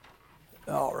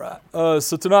All right.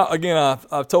 So tonight, again,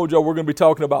 I've told y'all we're going to be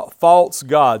talking about false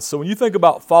gods. So when you think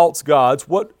about false gods,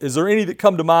 what is there any that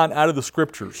come to mind out of the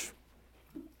Scriptures?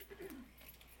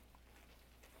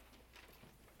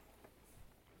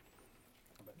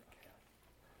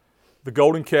 The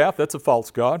golden calf, that's a false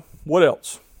god. What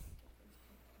else?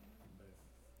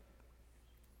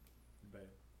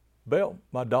 Baal.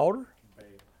 My daughter?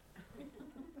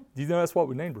 Do you know that's what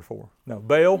we named her for? No.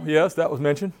 Baal, yes, that was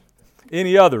mentioned.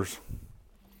 Any others?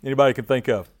 Anybody can think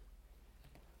of?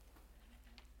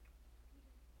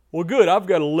 Well, good. I've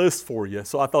got a list for you,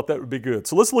 so I thought that would be good.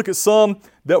 So let's look at some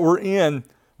that were in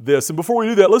this. And before we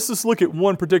do that, let's just look at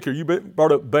one particular. You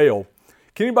brought up Baal.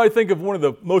 Can anybody think of one of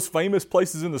the most famous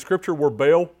places in the Scripture where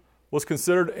Baal was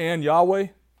considered and Yahweh?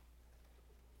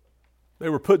 They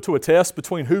were put to a test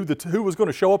between who was going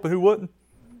to show up and who wouldn't.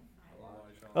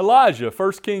 Elijah,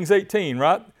 1 Kings 18,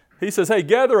 right? He says, hey,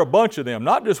 gather a bunch of them,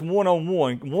 not just one on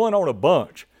one, one on a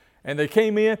bunch. And they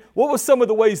came in. What was some of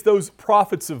the ways those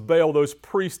prophets of Baal, those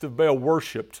priests of Baal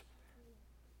worshipped?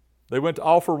 They went to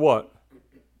offer what?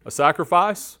 A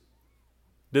sacrifice?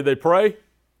 Did they pray?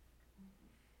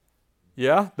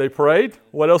 Yeah, they prayed.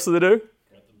 What else did they do?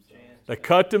 They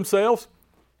cut themselves.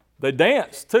 They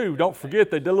danced too. Don't forget,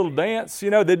 they did a little dance.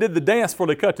 You know, they did the dance before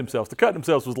they cut themselves. To cut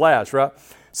themselves was last, right?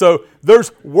 So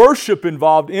there's worship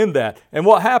involved in that. And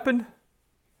what happened?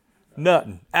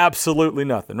 Nothing. Absolutely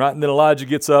nothing, right? And then Elijah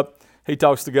gets up. He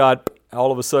talks to God.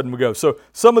 All of a sudden we go. So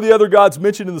some of the other gods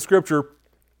mentioned in the Scripture,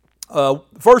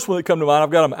 first one that come to mind,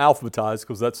 I've got them alphabetized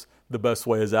because that's the best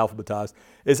way is alphabetized,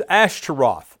 is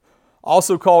Ashtaroth,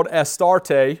 also called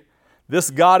Astarte. This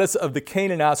goddess of the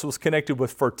Canaanites was connected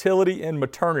with fertility and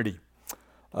maternity.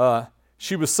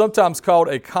 She was sometimes called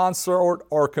a consort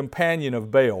or companion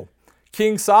of Baal.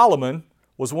 King Solomon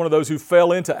was one of those who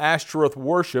fell into Ashtaroth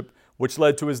worship, which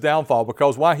led to his downfall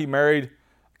because why? He married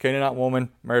a Canaanite woman,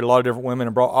 married a lot of different women,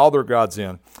 and brought all their gods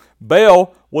in.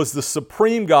 Baal was the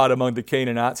supreme god among the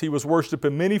Canaanites. He was worshipped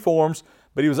in many forms,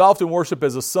 but he was often worshipped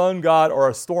as a sun god or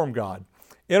a storm god.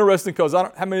 Interesting because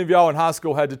how many of y'all in high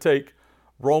school had to take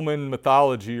Roman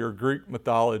mythology or Greek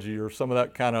mythology or some of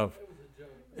that kind of...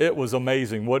 It was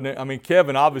amazing, wasn't it? I mean,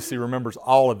 Kevin obviously remembers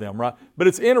all of them, right? But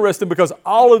it's interesting because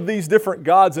all of these different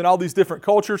gods in all these different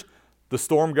cultures, the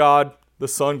storm god, the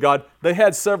sun god, they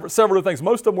had several things.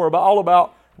 Most of them were all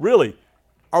about, really,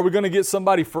 are we going to get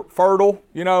somebody fertile?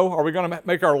 You know, are we going to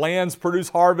make our lands produce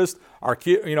harvest?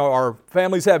 Our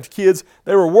families have kids.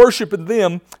 They were worshiping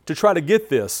them to try to get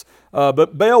this.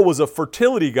 But Baal was a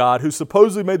fertility god who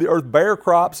supposedly made the earth bear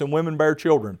crops and women bear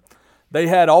children. They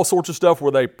had all sorts of stuff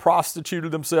where they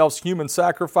prostituted themselves, human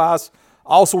sacrifice,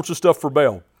 all sorts of stuff for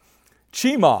Baal.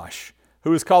 Chemosh,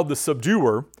 who is called the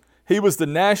subduer, he was the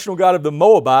national god of the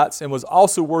Moabites and was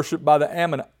also worshipped by the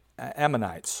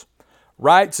Ammonites.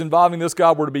 Rites involving this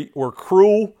god were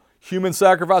cruel, human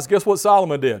sacrifice. Guess what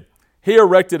Solomon did? He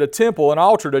erected a temple, an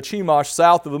altar to Chemosh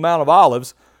south of the Mount of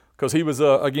Olives because he was,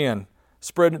 again,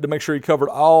 spreading it to make sure he covered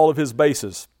all of his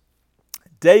bases.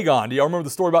 Dagon, do y'all remember the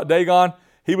story about Dagon?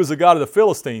 He was the god of the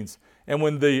Philistines. And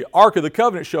when the Ark of the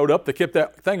Covenant showed up, they kept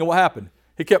that thing, and what happened?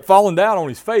 He kept falling down on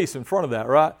his face in front of that,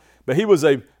 right? But he was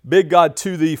a big god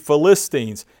to the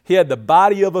Philistines. He had the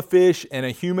body of a fish and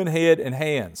a human head and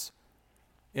hands.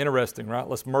 Interesting, right?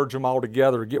 Let's merge them all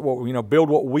together, get build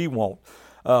what we want.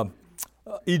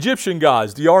 Egyptian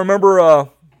gods. Do y'all remember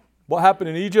what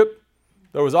happened in Egypt?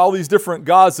 There was all these different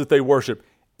gods that they worshiped.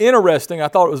 Interesting, I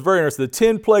thought it was very interesting. The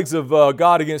 10 plagues of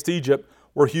God against Egypt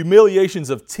were humiliations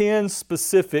of 10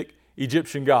 specific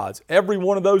Egyptian gods. Every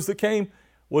one of those that came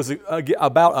was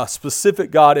about a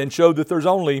specific god and showed that there's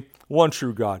only one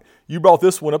true God. You brought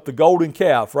this one up, the golden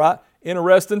calf, right?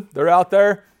 Interesting. They're out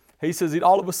there. He says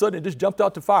all of a sudden it just jumped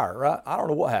out to fire, right? I don't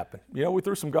know what happened. We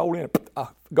threw some gold in it.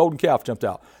 Golden calf jumped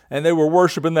out. And they were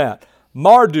worshiping that.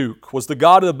 Marduk was the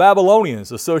god of the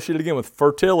Babylonians, associated again with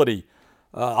fertility.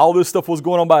 All this stuff was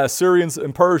going on by Assyrians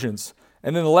and Persians.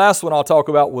 And then the last one I'll talk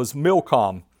about was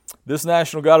Milcom. This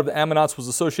national god of the Ammonites was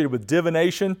associated with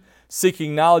divination,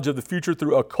 seeking knowledge of the future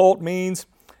through occult means,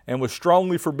 and was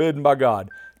strongly forbidden by God.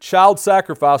 Child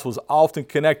sacrifice was often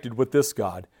connected with this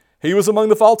god. He was among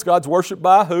the false gods worshipped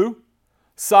by who?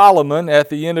 Solomon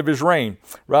at the end of his reign.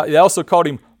 Right? They also called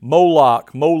him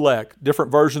Moloch, Molech,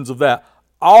 different versions of that.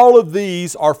 All of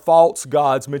these are false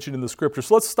gods mentioned in the Scripture.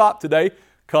 So let's stop today,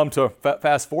 come to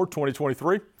fast forward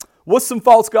 2023. What's some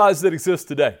false gods that exist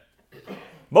today?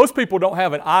 Most people don't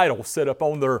have an idol set up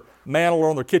on their mantle or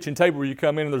on their kitchen table where you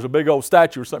come in and there's a big old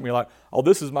statue or something. You're like, oh,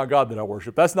 this is my God that I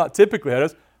worship. That's not typically how it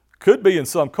is. Could be in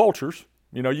some cultures.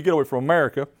 You get away from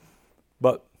America.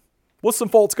 But what's some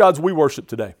false gods we worship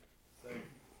today?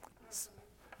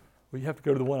 Well, you have to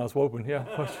go to the one I was hoping. Yeah.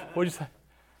 What'd you say?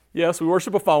 Yes, we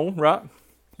worship a phone, right?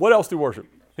 What else do we worship?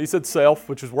 He said self,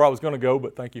 which is where I was going to go,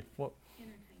 but thank you. What?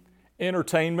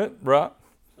 Entertainment, right?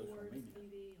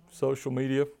 Social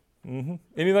media. Mm-hmm.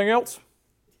 Anything else?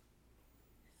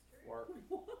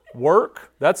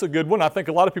 Work. That's a good one. I think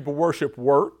a lot of people worship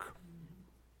work.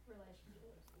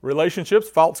 Relationships,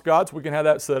 false gods. We can have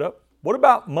that set up. What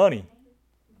about money?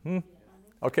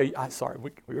 Okay, sorry.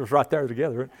 We were right there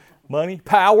together. Right? Money,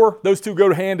 power. Those two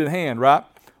go hand in hand, right?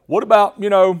 What about,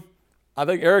 I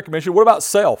think Eric mentioned, what about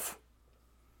self?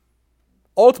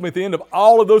 Ultimately, at the end of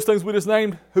all of those things we just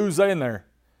named, who's in there?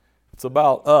 It's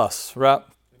about us, right?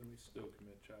 And we still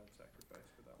commit child sacrifice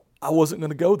for that one. I wasn't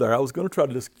going to go there. I was going to try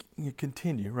to just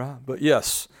continue, right? But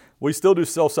yes, we still do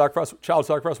self-sacrifice, child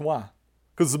sacrifice. Why?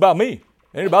 Because it's about me.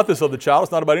 It ain't about this other child.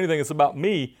 It's not about anything. It's about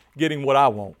me getting what I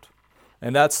want.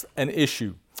 And that's an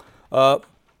issue.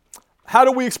 How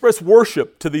do we express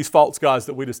worship to these false gods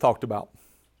that we just talked about?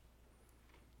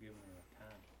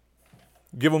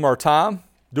 Give them our time.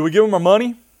 Do we give them our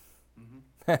money?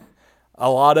 Mm-hmm. A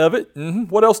lot of it. Mm-hmm.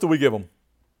 What else do we give them?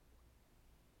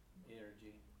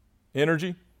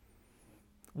 Energy.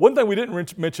 One thing we didn't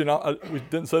mention, we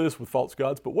didn't say this with false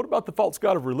gods, but what about the false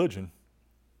god of religion?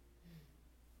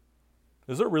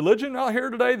 Is there religion out here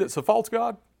today that's a false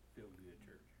god? Feel-good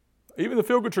church. Even the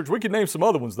feel-good church. We could name some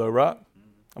other ones though, right?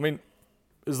 Mm-hmm. I mean,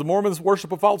 is the Mormons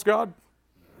worship a false god?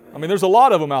 I mean, there's a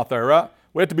lot of them out there, right?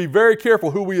 We have to be very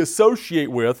careful who we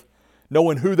associate with,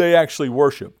 knowing who they actually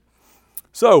worship.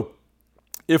 So,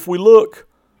 if we look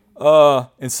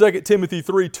in 2 Timothy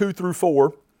 3, 2 through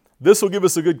 4, this will give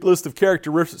us a good list of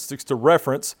characteristics to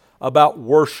reference about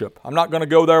worship. I'm not going to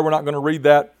go there. We're not going to read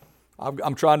that.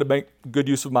 I'm trying to make good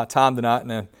use of my time tonight,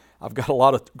 and I've got a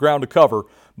lot of ground to cover.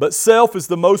 But self is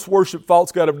the most worshipped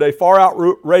false god of the day, far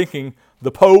outranking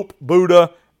the Pope,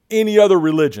 Buddha, any other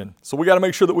religion. So we got to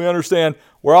make sure that we understand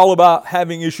we're all about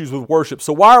having issues with worship.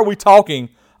 So why are we talking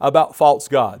about false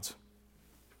gods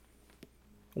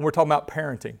when we're talking about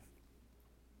parenting?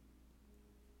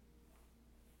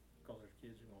 Because our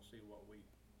kids are going to see what we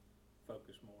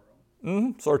focus more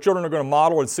on. Mm-hmm. So our children are going to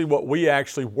model and see what we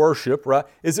actually worship, right?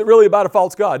 Is it really about a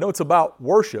false god? No, it's about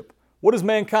worship. What does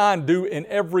mankind do in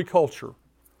every culture?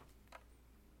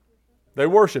 They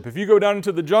worship. If you go down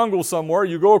into the jungle somewhere,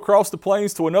 you go across the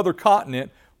plains to another continent,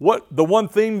 what the one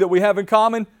theme that we have in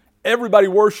common? Everybody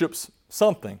worships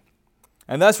something.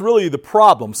 And that's really the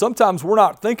problem. Sometimes we're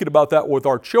not thinking about that with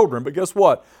our children, but guess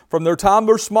what? From their time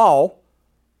they're small,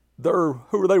 who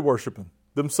are they worshiping?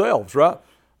 Themselves, right?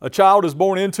 A child is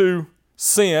born into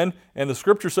sin, and the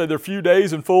scriptures say they're few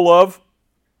days and full of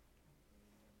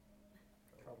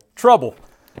trouble.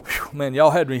 Whew, man,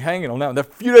 y'all had me hanging on that.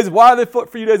 Why are they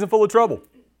few days and full of trouble?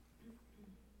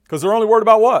 Because they're only worried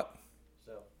about what?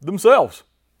 Themselves.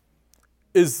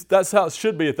 That's how it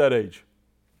should be at that age.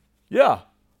 Yeah.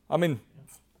 I mean,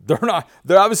 they're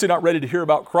obviously not ready to hear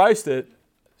about Christ at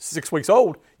 6 weeks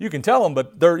old. You can tell them,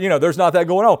 but there's not that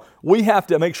going on. We have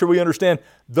to make sure we understand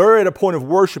they're at a point of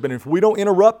worship, and if we don't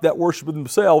interrupt that worship of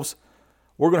themselves,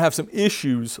 we're going to have some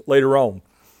issues later on.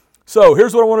 So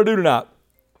here's what I want to do tonight.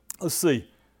 Let's see.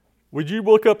 Would you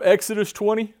look up Exodus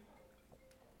 20?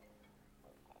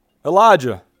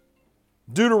 Elijah.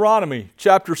 Deuteronomy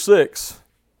chapter 6.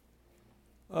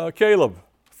 Caleb.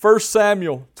 1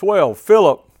 Samuel 12.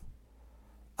 Philip.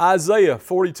 Isaiah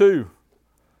 42.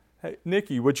 Hey,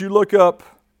 Nikki, would you look up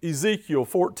Ezekiel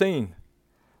 14?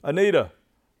 Anita.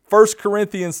 1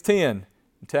 Corinthians 10.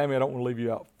 And Tammy, I don't want to leave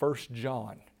you out. 1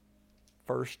 John.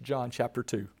 1 John chapter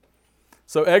 2.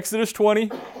 So Exodus 20.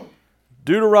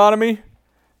 Deuteronomy.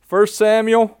 1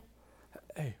 Samuel.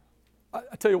 Hey,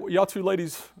 I tell you what, y'all two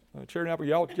ladies, Cherry and Apple,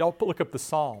 y'all look up the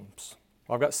Psalms.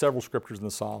 I've got several scriptures in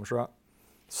the Psalms, right?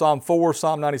 Psalm 4,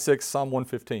 Psalm 96, Psalm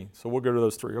 115. So we'll go to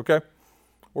those three, okay?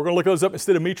 We're going to look those up.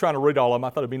 Instead of me trying to read all of them, I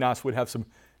thought it'd be nice if we'd have some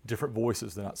different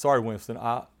voices tonight. Sorry, Winston.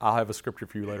 I'll have a scripture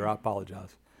for you later. I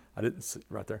apologize. I didn't see it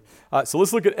right there. All right, so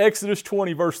let's look at Exodus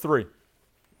 20, verse 3.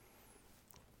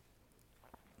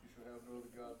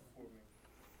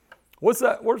 What's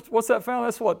that? What's that found?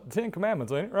 That's what, the Ten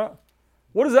Commandments, ain't it, right?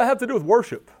 What does that have to do with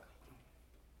worship?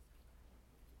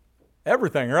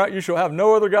 Everything, right? You shall have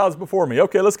no other gods before me.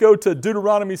 Okay, let's go to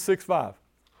Deuteronomy 6:5.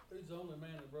 Who's the only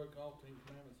man that broke all 10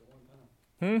 commandments at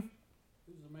one time?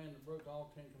 Who's the man that broke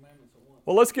all 10 commandments at once?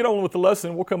 Well, let's get on with the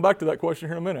lesson. We'll come back to that question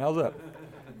here in a minute. How's that?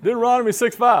 Deuteronomy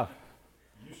 6:5.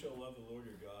 You shall love the Lord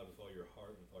your God with all your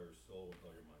heart, with all your soul, with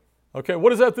all your might. Okay,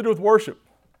 what does that have to do with worship?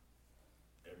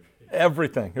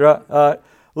 Everything, right?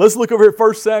 Let's look over here at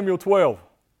 1 Samuel 12.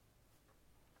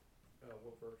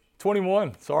 What verse?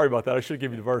 21. Sorry about that. I should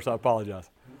give you the verse. I apologize.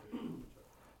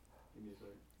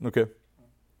 Okay.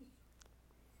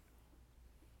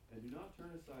 And do not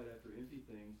turn aside after empty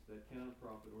things that cannot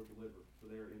profit or deliver, for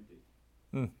they are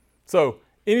empty. So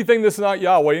anything that's not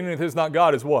Yahweh, anything that's not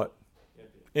God is what?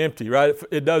 Empty, right?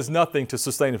 It does nothing to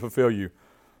sustain and fulfill you.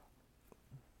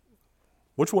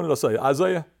 Which one did I say?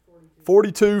 Isaiah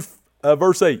 42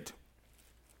 verse 8.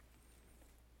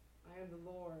 I am the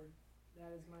Lord,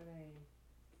 that is my name,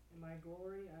 and my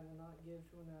glory I will not give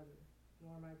to another,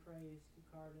 nor my praise to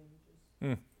carved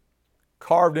images.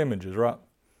 Carved images, right?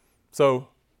 So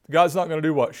God's not going to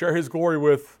do what? Share His glory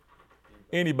with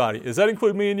anybody. Does that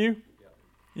include me and you?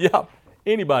 Yeah,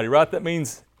 anybody, right? That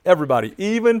means everybody,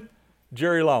 even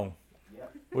Jerry Long,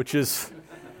 which is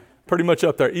pretty much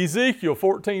up there. Ezekiel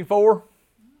 14:4.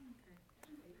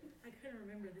 I couldn't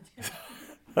remember the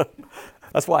chapter.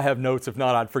 That's why I have notes. If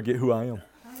not, I'd forget who I am.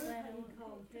 I'm glad I didn't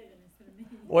call him Kevin instead of me.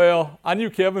 Well, I knew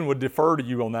Kevin would defer to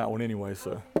you on that one anyway,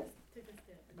 so. Took a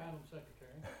step. Madam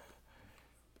Secretary.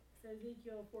 So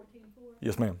Ezekiel 14:4.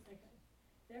 Yes, ma'am. Okay.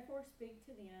 Therefore speak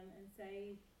to them and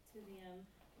say to them,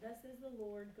 Thus says the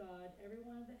Lord God, every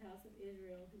one of the house of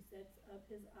Israel who sets up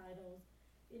his idols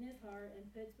in his heart and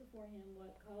puts before him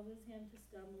what causes him to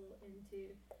stumble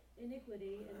into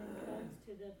iniquity and then comes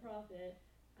to the prophet,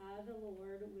 I, the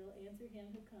Lord, will answer him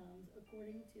who comes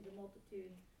according to the multitude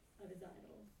of his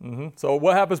idols. So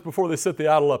what happens before they set the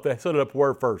idol up? They set it up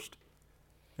where first?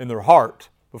 In their heart,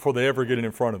 before they ever get it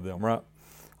in front of them, right?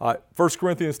 All right, 1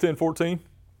 Corinthians 10:14.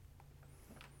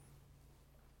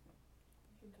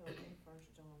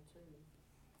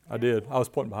 I did. I was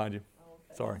pointing behind you.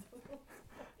 Sorry.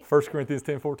 1 Corinthians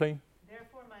 10:14.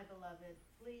 Therefore, my beloved,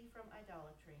 flee from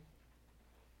idolatry.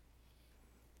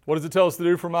 What does it tell us to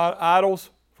do from idols,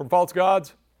 from false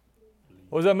gods?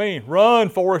 What does that mean? Run,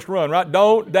 Forrest, run, right?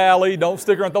 Don't dally. Don't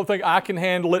stick around. Don't think I can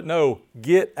handle it. No.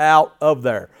 Get out of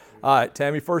there. All right,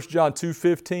 Tammy, 1 John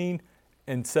 2:15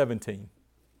 and 17.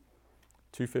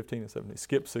 2:15 and 17.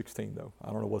 Skip 16, though.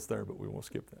 I don't know what's there, but we won't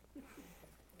skip that.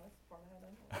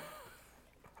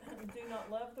 Do not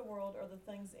love the world or the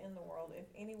things in the world. If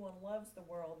anyone loves the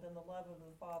world, then the love of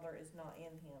the Father is not in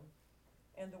him.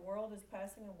 And the world is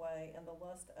passing away and the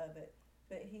lust of it,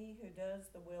 but he who does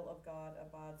the will of God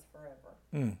abides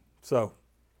forever. So,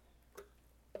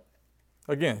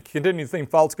 again, continue to think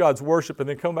false gods worship, and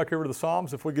then come back over to the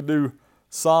Psalms. If we could do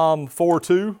Psalm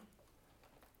 4:2.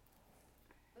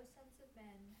 O sons of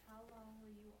men, how long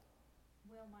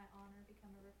will my honor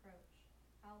become a reproach?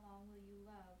 How long will you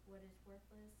love what is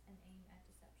worthless and aim at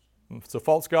deception? So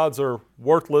false gods are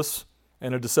worthless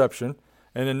and a deception.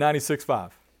 And then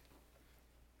 96:5.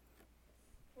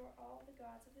 For all the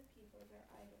gods of the people are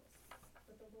idols,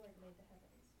 but the Lord made the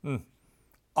heavens.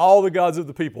 All the gods of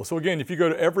the people. So again, if you go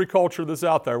to every culture that's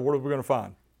out there, what are we going to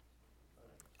find?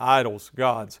 Idols,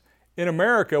 gods. In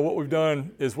America, what we've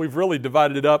done is we've really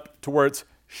divided it up to where it's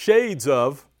shades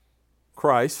of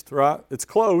Christ, right? It's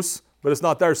close, but it's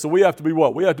not there. So we have to be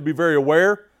what? We have to be very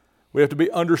aware. We have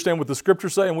to understand what the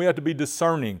Scriptures say, and we have to be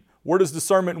discerning. Where does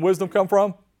discernment and wisdom come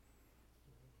from?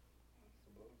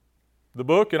 The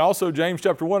book, and also James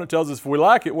chapter 1, it tells us if we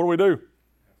lack it, what do?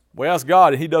 We ask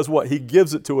God, and He does what? He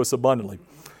gives it to us abundantly.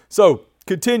 So,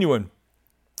 continuing,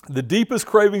 the deepest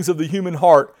cravings of the human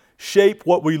heart shape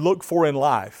what we look for in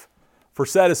life. For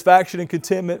satisfaction and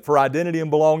contentment, for identity and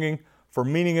belonging, for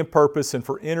meaning and purpose, and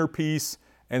for inner peace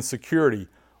and security.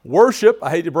 Worship,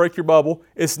 I hate to break your bubble,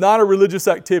 it's not a religious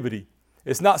activity.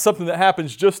 It's not something that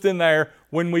happens just in there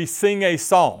when we sing a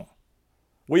song.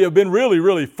 We have been really,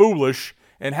 really foolish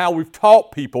in how we've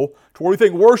taught people to where we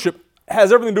think worship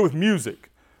has everything to do with music.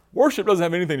 Worship doesn't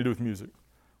have anything to do with music.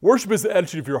 Worship is the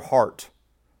attitude of your heart.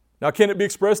 Now, can it be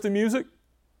expressed in music?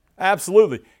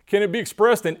 Absolutely. Can it be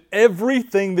expressed in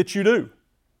everything that you do?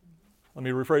 Let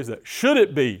me rephrase that. Should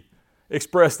it be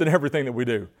expressed in everything that we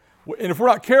do? And if we're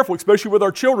not careful, especially with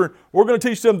our children, we're going to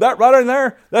teach them that right in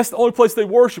there. That's the only place they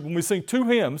worship when we sing 2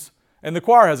 hymns and the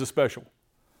choir has a special.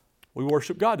 We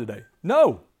worship God today.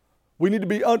 No. We need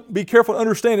to be careful and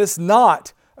understand it's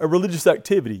not a religious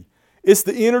activity. It's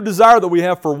the inner desire that we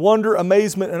have for wonder,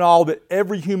 amazement, and awe that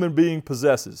every human being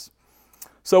possesses.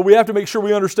 So we have to make sure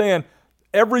we understand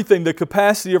everything, the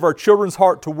capacity of our children's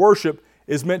heart to worship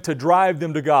is meant to drive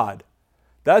them to God.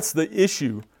 That's the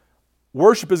issue.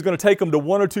 Worship is going to take them to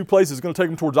one or two places. It's going to take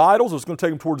them towards idols or it's going to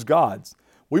take them towards gods.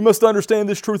 We must understand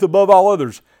this truth above all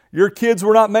others. Your kids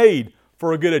were not made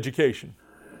for a good education.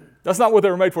 That's not what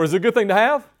they were made for. Is it a good thing to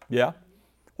have? Yeah.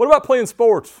 What about playing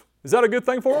sports? Is that a good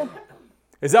thing for them?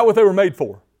 Is that what they were made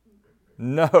for?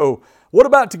 No. What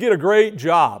about to get a great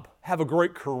job, have a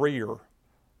great career?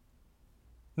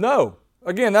 No.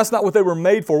 Again, that's not what they were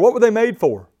made for. What were they made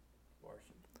for?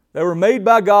 They were made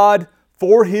by God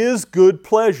for His good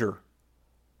pleasure.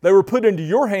 They were put into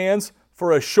your hands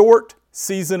for a short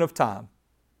season of time.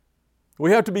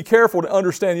 We have to be careful to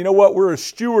understand, you know what, we're a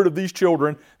steward of these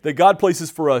children that God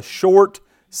places for a short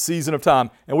season of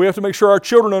time. And we have to make sure our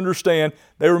children understand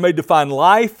they were made to find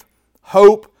life,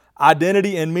 hope,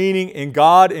 identity, and meaning in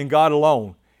God and God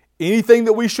alone. Anything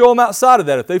that we show them outside of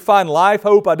that, if they find life,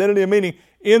 hope, identity, and meaning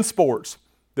in sports,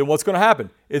 then what's going to happen?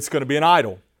 It's going to be an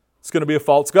idol. It's going to be a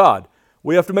false god.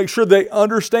 We have to make sure they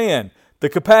understand the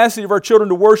capacity of our children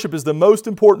to worship is the most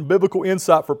important biblical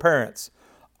insight for parents.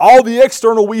 All the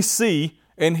external we see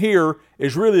and hear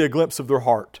is really a glimpse of their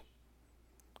heart.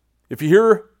 If you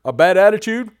hear a bad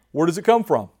attitude, where does it come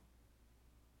from?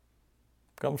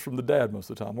 It comes from the dad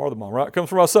most of the time, or the mom, right? It comes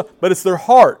from our son, but it's their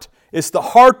heart. It's the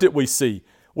heart that we see.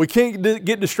 We can't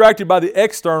get distracted by the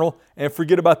external and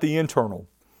forget about the internal.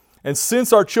 And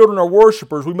since our children are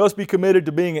worshipers, we must be committed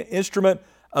to being an instrument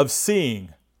of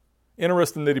seeing.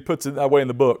 Interesting that he puts it that way in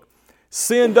the book.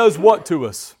 Sin does what to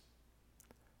us?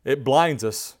 It blinds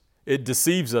us. It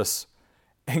deceives us.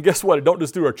 And guess what? It don't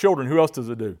just do our children. Who else does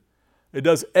it do? It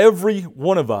does every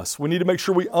one of us. We need to make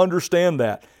sure we understand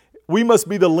that. We must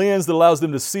be the lens that allows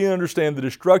them to see and understand the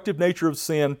destructive nature of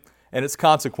sin and its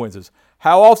consequences.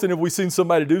 How often have we seen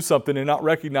somebody do something and not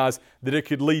recognize that it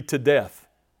could lead to death?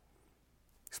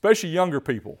 Especially younger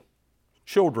people,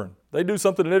 children. They do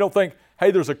something and they don't think,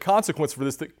 hey, there's a consequence for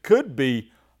this that could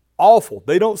be awful.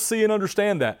 They don't see and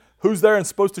understand that. Who's there and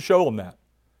supposed to show them that?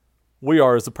 We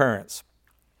are as the parents.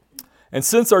 And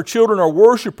since our children are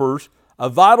worshipers, a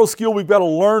vital skill we've got to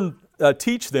learn,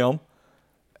 teach them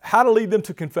how to lead them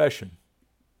to confession.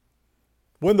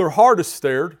 When their heart is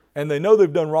stirred and they know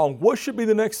they've done wrong, what should be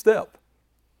the next step?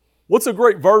 What's a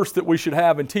great verse that we should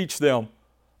have and teach them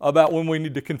about when we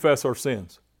need to confess our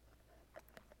sins?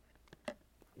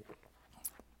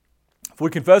 If we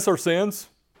confess our sins,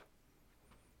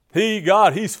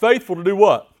 God, He's faithful to do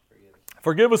what?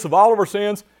 Forgive us of all of our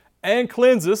sins and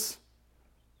cleanse us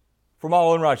from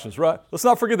all unrighteousness, right? Let's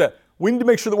not forget that. We need to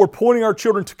make sure that we're pointing our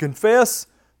children to confess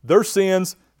their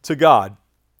sins to God.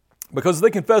 Because if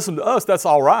they confess them to us, that's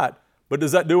all right. But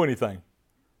does that do anything?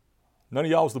 None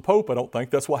of y'all is the Pope, I don't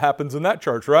think. That's what happens in that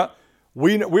church, right?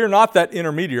 We're not that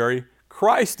intermediary.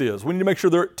 Christ is. We need to make sure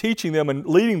they're teaching them and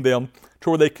leading them to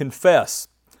where they confess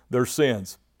their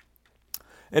sins.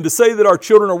 And to say that our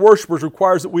children are worshipers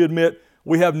requires that we admit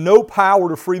we have no power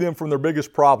to free them from their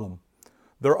biggest problem,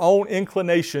 their own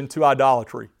inclination to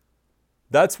idolatry.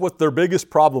 That's what their biggest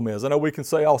problem is. I know we can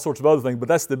say all sorts of other things, but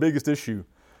that's the biggest issue.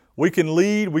 We can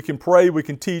lead, we can pray, we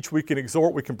can teach, we can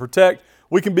exhort, we can protect,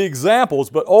 we can be examples,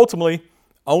 but ultimately,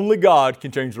 only God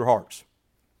can change their hearts.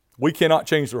 We cannot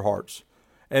change their hearts.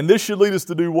 And this should lead us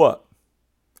to do what?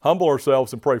 Humble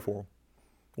ourselves and pray for them.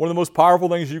 One of the most powerful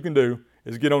things you can do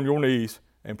is get on your knees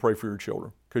and pray for your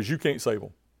children, because you can't save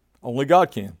them. Only God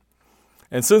can.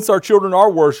 And since our children are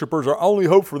worshipers, our only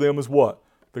hope for them is what?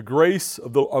 The grace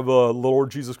of the Lord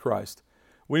Jesus Christ.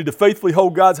 We need to faithfully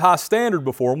hold God's high standard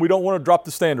before them. We don't want to drop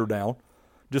the standard down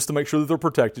just to make sure that they're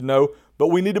protected. No, but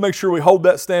we need to make sure we hold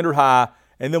that standard high,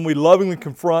 and then we lovingly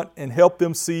confront and help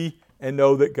them see and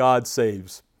know that God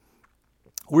saves.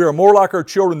 We are more like our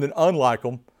children than unlike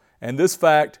them, and this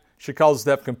fact should cause us to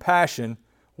have compassion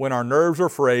when our nerves are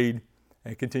frayed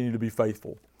and continue to be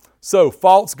faithful. So,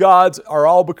 false gods are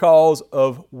all because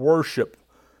of worship.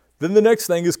 Then the next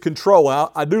thing is control.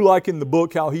 I do like in the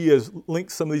book how he has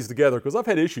linked some of these together, because I've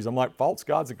had issues. I'm like, false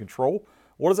gods and control?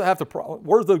 What does it have to,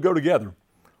 where does those go together?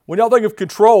 When y'all think of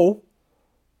control,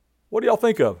 what do y'all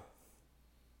think of?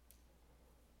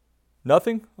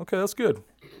 Nothing? Okay, that's good.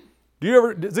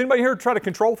 Does anybody here try to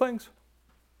control things?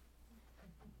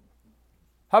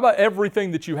 How about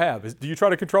everything that you have? Do you try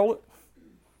to control it?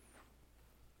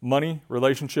 Money,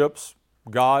 relationships,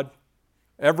 God,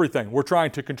 everything. We're trying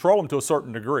to control them to a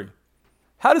certain degree.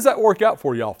 How does that work out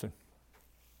for you often?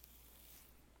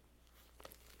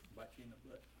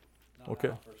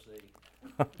 Okay.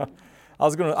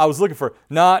 I was looking for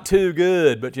not too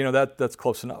good, but that's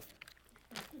close enough.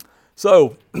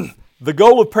 So, the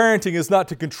goal of parenting is not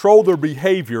to control their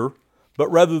behavior,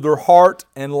 but rather their heart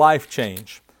and life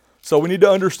change. So we need to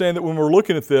understand that when we're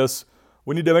looking at this,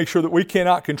 we need to make sure that we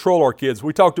cannot control our kids.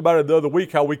 We talked about it the other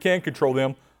week, how we can control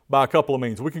them by a couple of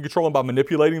means. We can control them by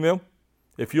manipulating them.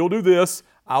 If you'll do this,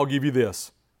 I'll give you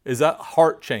this. Is that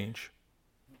heart change?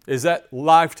 Is that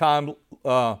lifelong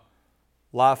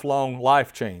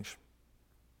life change?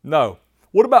 No.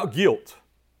 What about guilt?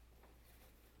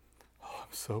 Oh,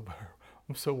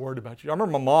 I'm so worried about you. I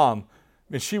remember my mom,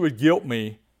 and she would guilt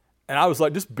me, and I was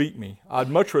like, just beat me. I'd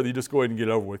much rather you just go ahead and get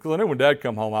it over with. Because I knew when Dad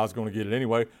come home, I was going to get it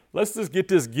anyway. Let's just get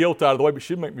this guilt out of the way, but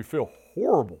she'd make me feel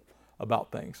horrible.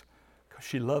 about things because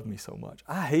she loved me so much.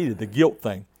 I hated the guilt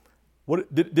thing.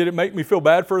 Did it make me feel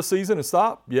bad for a season and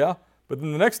stop? Yeah. But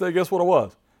then the next day, guess what I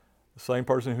was? The same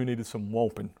person who needed some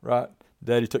whomping, right?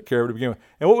 Daddy took care of it to begin with.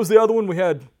 And what was the other one? We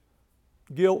had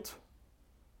guilt.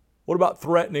 What about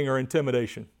threatening or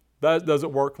intimidation? That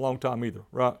doesn't work a long time either,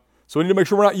 right? So we need to make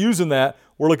sure we're not using that.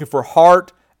 We're looking for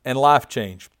heart and life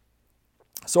change.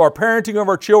 So our parenting of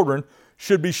our children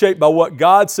should be shaped by what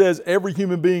God says every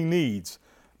human being needs,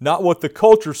 not what the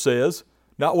culture says,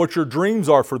 not what your dreams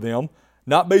are for them,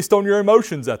 not based on your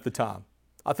emotions at the time.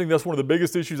 I think that's one of the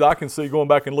biggest issues I can see going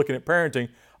back and looking at parenting.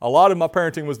 A lot of my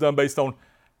parenting was done based on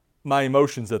my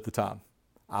emotions at the time.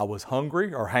 I was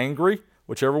hungry or hangry,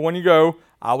 whichever one you go.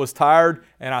 I was tired,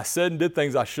 and I said and did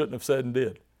things I shouldn't have said and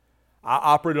did. I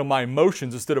operated on my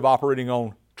emotions instead of operating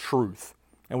on truth.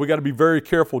 And we got to be very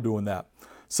careful doing that.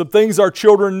 Some things our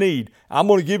children need. I'm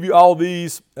going to give you all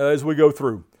these as we go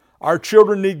through. Our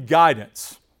children need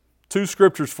guidance. 2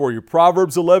 scriptures for you.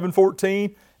 Proverbs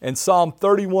 11:14 and Psalm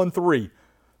 31:3.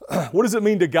 What does it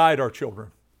mean to guide our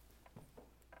children?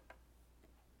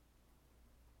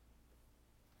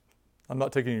 I'm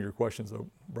not taking any of your questions, though,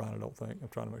 Brian, I don't think. I'm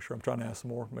trying to make sure. I'm trying to ask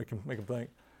some more, make them think.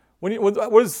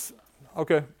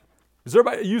 Okay. Does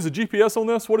everybody use a GPS on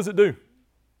this? What does it do?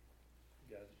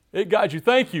 It guides you.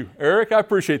 Thank you, Eric. I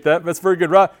appreciate that. That's very good,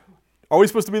 right? Are we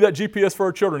supposed to be that GPS for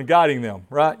our children, guiding them,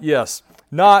 right? Yes.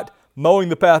 Not mowing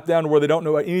the path down to where they don't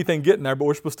know anything getting there, but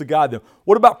we're supposed to guide them.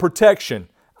 What about protection?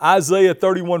 Isaiah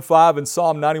 31:5 and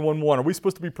Psalm 91:1. Are we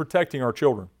supposed to be protecting our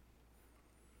children?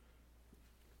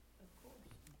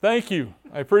 Thank you.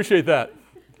 I appreciate that.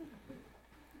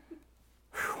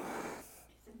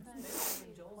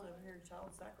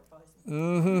 I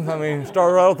mean,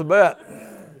 start right off the bat.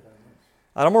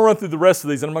 And I'm going to run through the rest of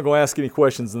these, and I'm not going to ask any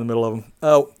questions in the middle of them.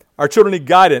 Our children need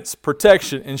guidance,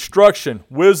 protection, instruction,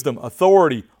 wisdom,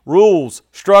 authority, rules,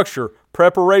 structure,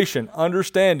 preparation,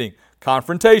 understanding,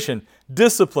 confrontation,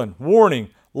 discipline, warning,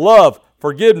 love,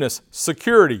 forgiveness,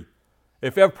 security.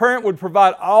 If a parent would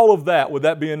provide all of that, would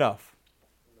that be enough?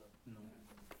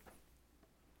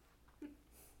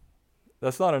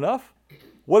 That's not enough?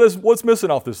 What's missing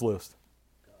off this list?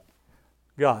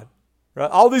 God. Right?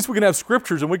 All these we can have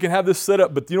scriptures and we can have this set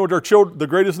up, but you know what our children, the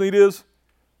greatest need is?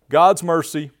 God's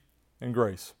mercy and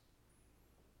grace.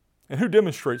 And who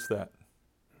demonstrates that?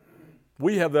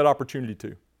 We have that opportunity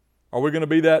to. Are we going to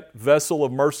be that vessel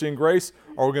of mercy and grace,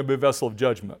 or are we going to be a vessel of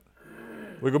judgment?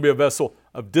 We're going to be a vessel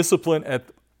of discipline at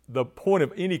the point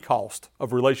of any cost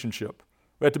of relationship.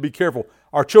 We have to be careful.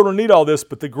 Our children need all this,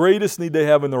 but the greatest need they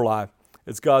have in their life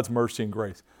is God's mercy and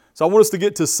grace. So I want us to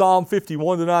get to Psalm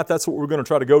 51 tonight. That's what we're going to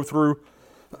try to go through.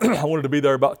 I wanted to be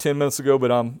there about 10 minutes ago,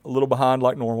 but I'm a little behind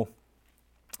like normal.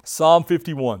 Psalm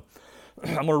 51.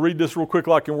 I'm going to read this real quick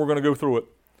and we're going to go through it.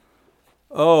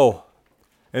 Oh,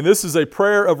 and this is a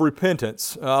prayer of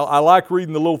repentance. I like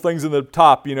reading the little things in the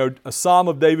top. You know, a Psalm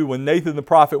of David when Nathan the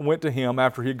prophet went to him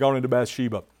after he had gone into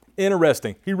Bathsheba.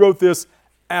 Interesting. He wrote this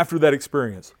after that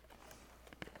experience.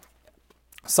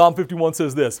 Psalm 51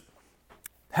 says this: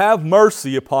 "Have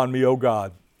mercy upon me, O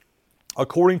God,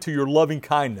 according to your loving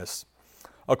kindness,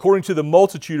 according to the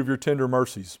multitude of your tender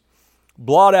mercies.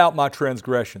 Blot out my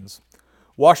transgressions.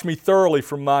 Wash me thoroughly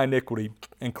from my iniquity,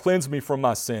 and cleanse me from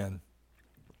my sin.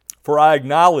 For I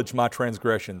acknowledge my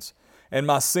transgressions, and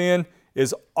my sin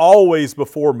is always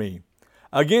before me.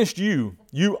 Against you,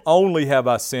 you only have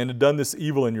I sinned and done this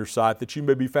evil in your sight, that you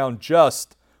may be found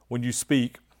just when you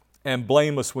speak, and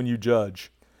blameless when you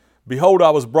judge. Behold, I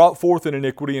was brought forth in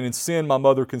iniquity, and in sin my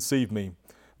mother conceived me.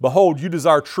 Behold, you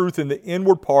desire truth in the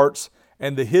inward parts,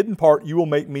 and the hidden part you will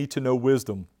make me to know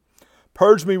wisdom.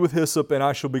 Purge me with hyssop, and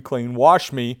I shall be clean.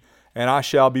 Wash me, and I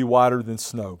shall be whiter than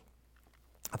snow."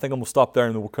 I think I'm going to stop there,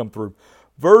 and then we'll come through.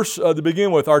 Verse to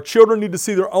begin with, our children need to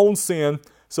see their own sin,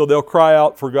 so they'll cry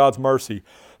out for God's mercy.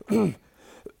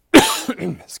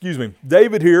 Excuse me.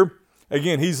 David here,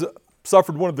 again, he's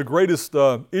suffered one of the greatest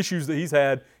issues that he's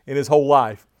had in his whole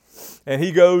life. And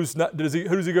he goes, who does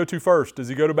he go to first? Does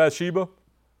he go to Bathsheba?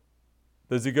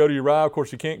 Does he go to Uriah? Of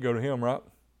course, you can't go to him, right?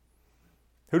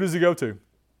 Who does he go to?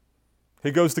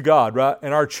 He goes to God, right?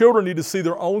 And our children need to see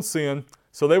their own sin,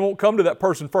 so they won't come to that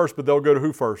person first, but they'll go to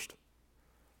who first?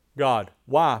 God.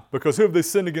 Why? Because who have they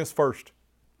sinned against first?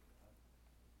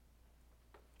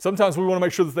 Sometimes we want to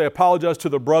make sure that they apologize to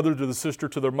their brother, to the sister,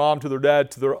 to their mom, to their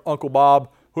dad, to their Uncle Bob,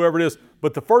 whoever it is.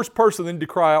 But the first person they need to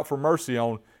cry out for mercy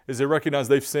on is they recognize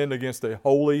they've sinned against a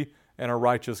holy and a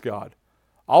righteous God.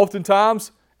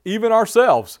 Oftentimes, even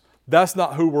ourselves, that's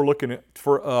not who we're looking at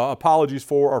for apologies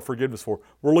for or forgiveness for.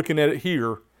 We're looking at it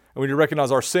here, and we need to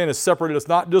recognize our sin has separated us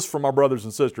not just from our brothers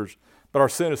and sisters, but our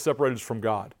sin has separated us from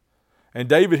God. And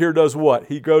David here does what?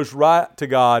 He goes right to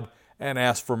God and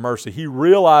asks for mercy. He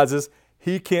realizes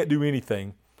he can't do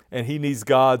anything, and he needs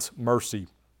God's mercy.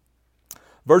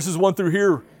 Verses 1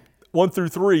 through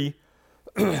 3,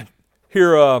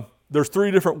 here there's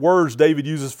three different words David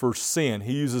uses for sin.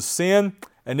 He uses sin,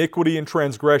 iniquity, and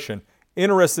transgression.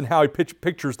 Interesting how he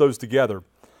pictures those together.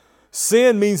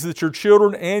 Sin means that your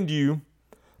children and you,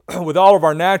 with all of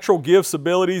our natural gifts,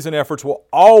 abilities, and efforts, will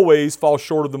always fall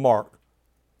short of the mark.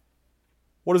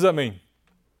 What does that mean?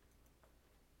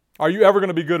 Are you ever going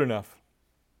to be good enough?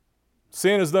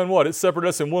 Sin has done what? It's separated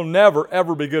us, and we'll never,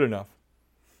 ever be good enough.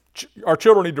 Our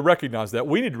children need to recognize that.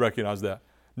 We need to recognize that.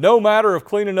 No matter of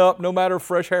cleaning up, no matter of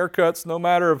fresh haircuts, no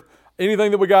matter of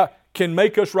anything that we got can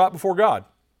make us right before God.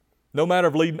 No matter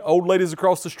of leading old ladies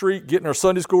across the street, getting our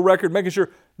Sunday school record, making sure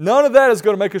none of that is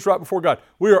going to make us right before God.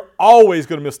 We are always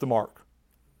going to miss the mark.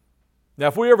 Now,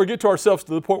 if we ever get to ourselves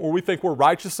to the point where we think we're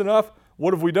righteous enough,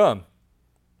 what have we done?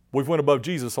 We've went above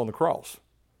Jesus on the cross.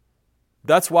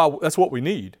 That's what we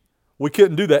need. We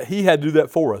couldn't do that. He had to do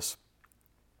that for us.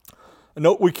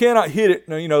 No, we cannot hit it.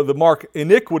 The mark.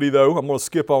 Iniquity, though, I'm going to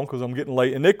skip on because I'm getting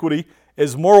late. Iniquity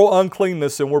is moral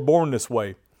uncleanness, and we're born this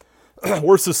way.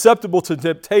 We're susceptible to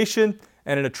temptation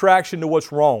and an attraction to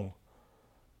what's wrong.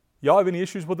 Y'all have any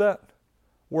issues with that?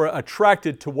 We're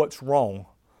attracted to what's wrong.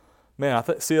 Man,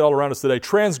 I see it all around us today.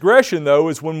 Transgression, though,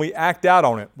 is when we act out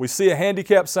on it. We see a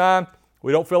handicap sign.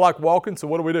 We don't feel like walking, so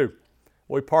what do?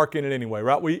 We park in it anyway,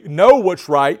 right? We know what's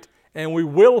right, and we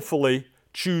willfully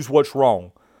choose what's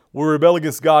wrong. We rebel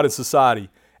against God and society.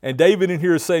 And David in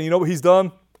here is saying, you know what he's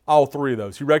done? All three of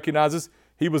those. He recognizes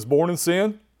he was born in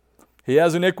sin, he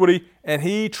has iniquity, and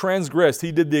he transgressed.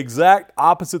 He did the exact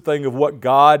opposite thing of what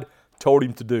God told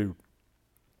him to do.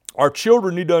 Our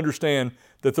children need to understand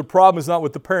that the problem is not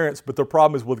with the parents, but the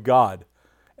problem is with God.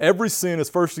 Every sin is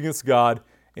first against God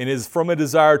and is from a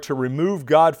desire to remove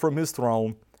God from his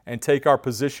throne and take our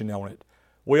position on it.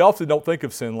 We often don't think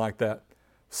of sin like that.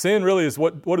 Sin really is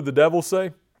what did the devil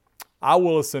say? I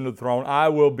will ascend to the throne. I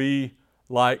will be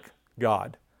like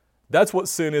God. That's what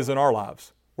sin is in our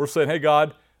lives. We're saying, hey,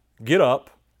 God, get up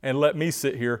and let me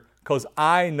sit here because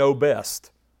I know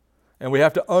best. And we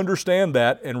have to understand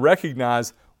that and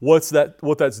recognize what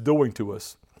that's doing to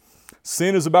us.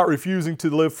 Sin is about refusing to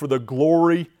live for the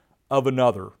glory of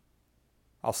another.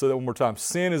 I'll say that one more time.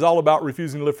 Sin is all about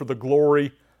refusing to live for the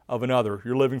glory of another.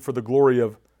 You're living for the glory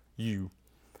of you.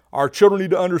 Our children need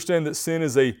to understand that sin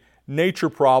is a nature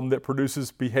problem that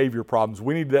produces behavior problems.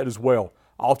 We need that as well.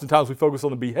 Oftentimes we focus on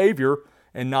the behavior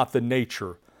and not the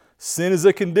nature. Sin is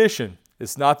a condition.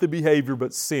 It's not the behavior,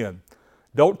 but sin.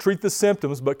 Don't treat the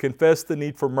symptoms, but confess the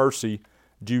need for mercy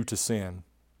due to sin.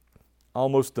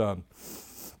 Almost done.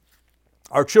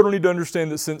 Our children need to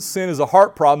understand that since sin is a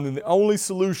heart problem, then the only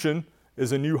solution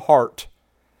is a new heart.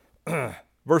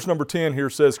 Verse number 10 here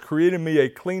says, create in me a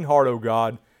clean heart, O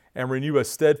God, and renew a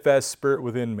steadfast spirit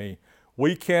within me.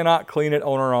 We cannot clean it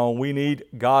on our own. We need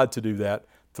God to do that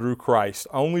through Christ.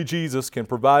 Only Jesus can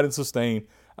provide and sustain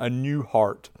a new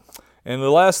heart. And the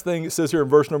last thing it says here in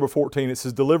verse number 14, it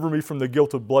says, deliver me from the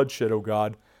guilt of bloodshed, O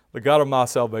God, the God of my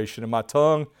salvation, and my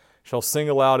tongue shall sing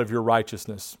aloud of your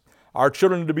righteousness. Our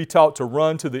children are to be taught to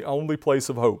run to the only place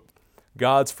of hope,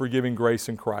 God's forgiving grace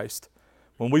in Christ.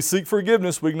 When we seek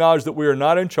forgiveness, we acknowledge that we are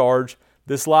not in charge.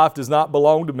 This life does not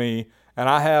belong to me, and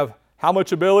I have how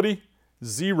much ability?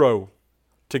 Zero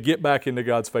to get back into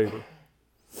God's favor.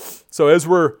 So as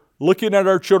we're looking at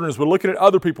our children, as we're looking at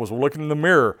other people, as we're looking in the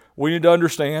mirror, we need to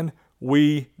understand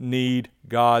we need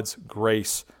God's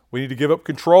grace. We need to give up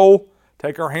control,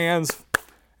 take our hands,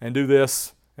 and do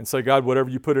this, and say, God, whatever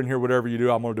you put in here, whatever you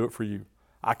do, I'm going to do it for you.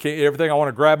 Everything I want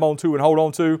to grab onto and hold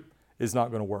on to is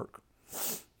not going to work.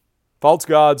 False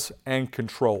gods and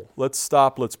control. Let's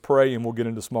stop, let's pray, and we'll get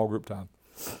into small group time.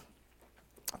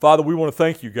 Father, we want to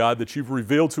thank you, God, that you've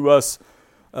revealed to us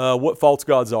what false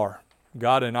gods are.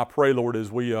 God, and I pray, Lord,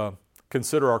 as we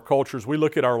consider our cultures, we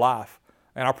look at our life.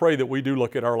 And I pray that we do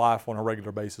look at our life on a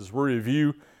regular basis. We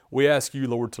review. We ask you,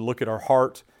 Lord, to look at our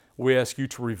heart. We ask you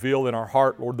to reveal in our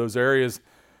heart, Lord, those areas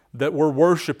that we're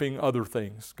worshiping other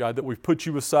things. God, that we've put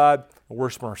you aside, we're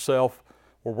worshiping ourselves.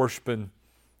 We're worshiping,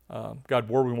 God,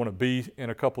 where we want to be in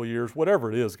a couple of years. Whatever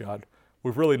it is, God,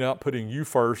 we're really not putting you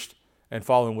first and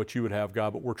following what you would have,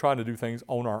 God, but we're trying to do things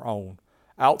on our own,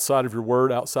 outside of your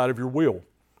word, outside of your will.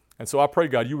 And so I pray,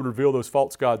 God, you would reveal those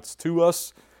false gods to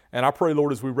us. And I pray,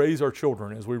 Lord, as we raise our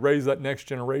children, as we raise that next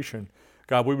generation,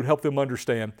 God, we would help them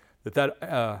understand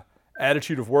that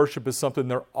attitude of worship is something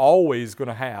they're always going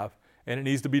to have, and it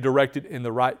needs to be directed in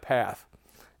the right path.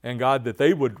 And God, that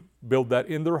they would build that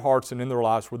in their hearts and in their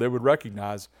lives where they would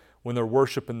recognize when they're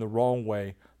worshiping the wrong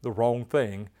way, the wrong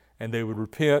thing, and they would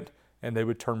repent and they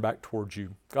would turn back towards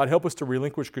you. God, help us to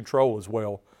relinquish control as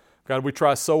well. God, we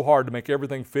try so hard to make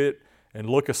everything fit and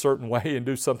look a certain way and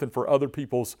do something for other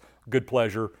people's good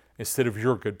pleasure instead of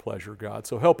your good pleasure, God.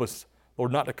 So help us,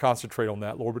 Lord, not to concentrate on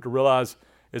that, Lord, but to realize,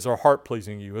 is our heart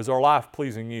pleasing you? Is our life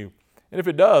pleasing you? And if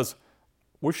it does,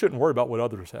 we shouldn't worry about what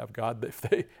others have, God.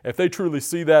 If they truly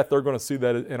see that, they're going to see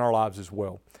that in our lives as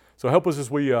well. So help us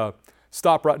as we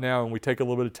stop right now and we take a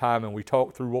little bit of time and we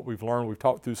talk through what we've learned. We've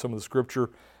talked through some of the Scripture.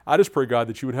 I just pray, God,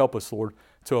 that you would help us, Lord,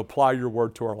 to apply your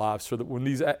word to our lives so that when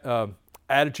these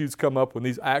attitudes come up, when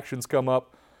these actions come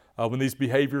up, when these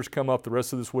behaviors come up the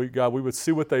rest of this week, God, we would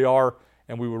see what they are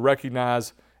and we would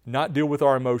recognize, not deal with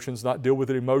our emotions, not deal with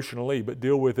it emotionally, but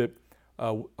deal with it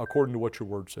according to what your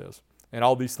word says. And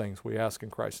all these things we ask in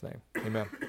Christ's name. Amen.